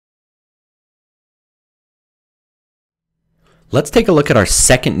Let's take a look at our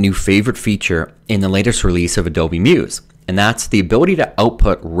second new favorite feature in the latest release of Adobe Muse, and that's the ability to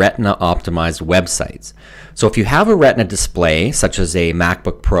output Retina optimized websites. So if you have a Retina display, such as a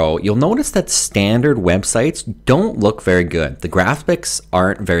MacBook Pro, you'll notice that standard websites don't look very good. The graphics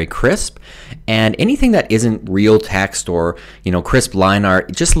aren't very crisp, and anything that isn't real text or crisp line art,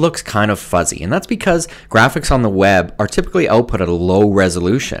 it just looks kind of fuzzy. And that's because graphics on the web are typically output at a low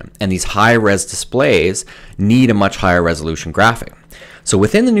resolution, and these high-res displays need a much higher resolution graphic. So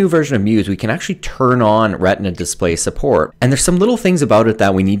within the new version of Muse, we can actually turn on Retina display support, and there's some little things about it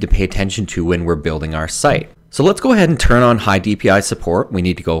that we need to pay attention to when we're building our site. So let's go ahead and turn on high DPI support. We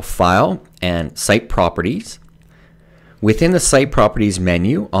need to go File and Site Properties. Within the Site Properties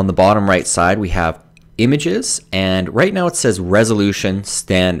menu, on the bottom right side, we have Images, and right now it says Resolution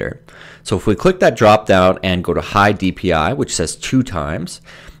Standard. So if we click that drop down and go to high DPI, which says 2 times,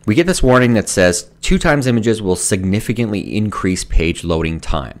 we get this warning that says 2 times images will significantly increase page loading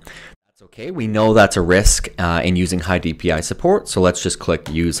time. That's okay. We know that's a risk in using high DPI support. So let's just click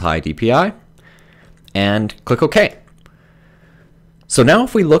Use High DPI and click OK. So now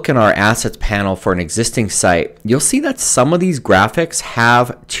if we look in our assets panel for an existing site, you'll see that some of these graphics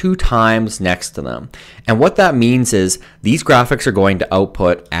have 2 times next to them. And what that means is these graphics are going to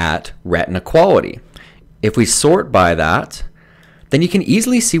output at Retina quality. If we sort by that, then you can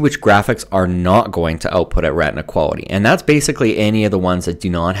easily see which graphics are not going to output at Retina quality. And that's basically any of the ones that do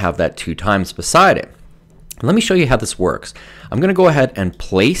not have that 2 times beside it. Let me show you how this works. I'm going to go ahead and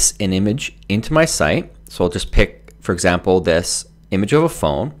place an image into my site. So I'll just pick, for example, this image of a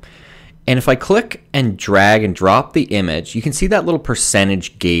phone. And if I click and drag and drop the image, you can see that little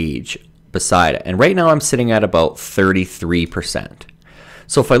percentage gauge beside it. And right now I'm sitting at about 33%.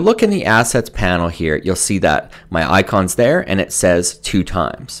 So if I look in the assets panel here, you'll see that my icon's there and it says 2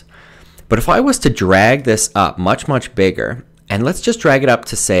 times. But if I was to drag this up much bigger, and let's just drag it up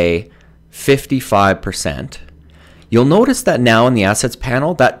to say 55%, you'll notice that now in the assets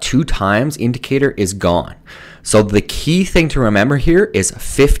panel, that 2 times indicator is gone. So the key thing to remember here is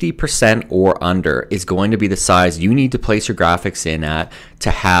 50% or under is going to be the size you need to place your graphics in at to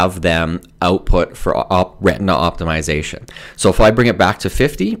have them output for Retina optimization. So if I bring it back to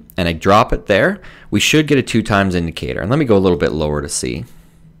 50 and I drop it there, we should get a 2 times indicator. And let me go a little bit lower to see.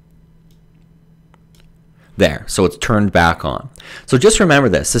 There, so it's turned back on. So just remember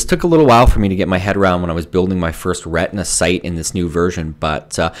this. This took a little while for me to get my head around when I was building my first Retina site in this new version,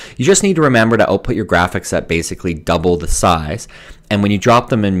 but you just need to remember to output your graphics at basically double the size. And when you drop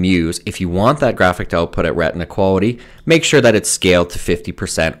them in Muse, if you want that graphic to output at Retina quality, make sure that it's scaled to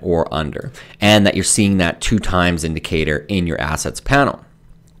 50% or under, and that you're seeing that 2 times indicator in your assets panel.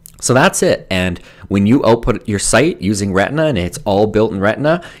 So that's it, and when you output your site using Retina and it's all built in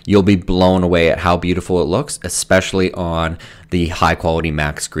Retina, you'll be blown away at how beautiful it looks, especially on the high quality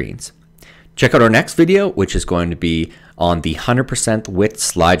Mac screens. Check out our next video, which is going to be on the 100% width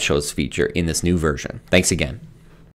slideshows feature in this new version. Thanks again.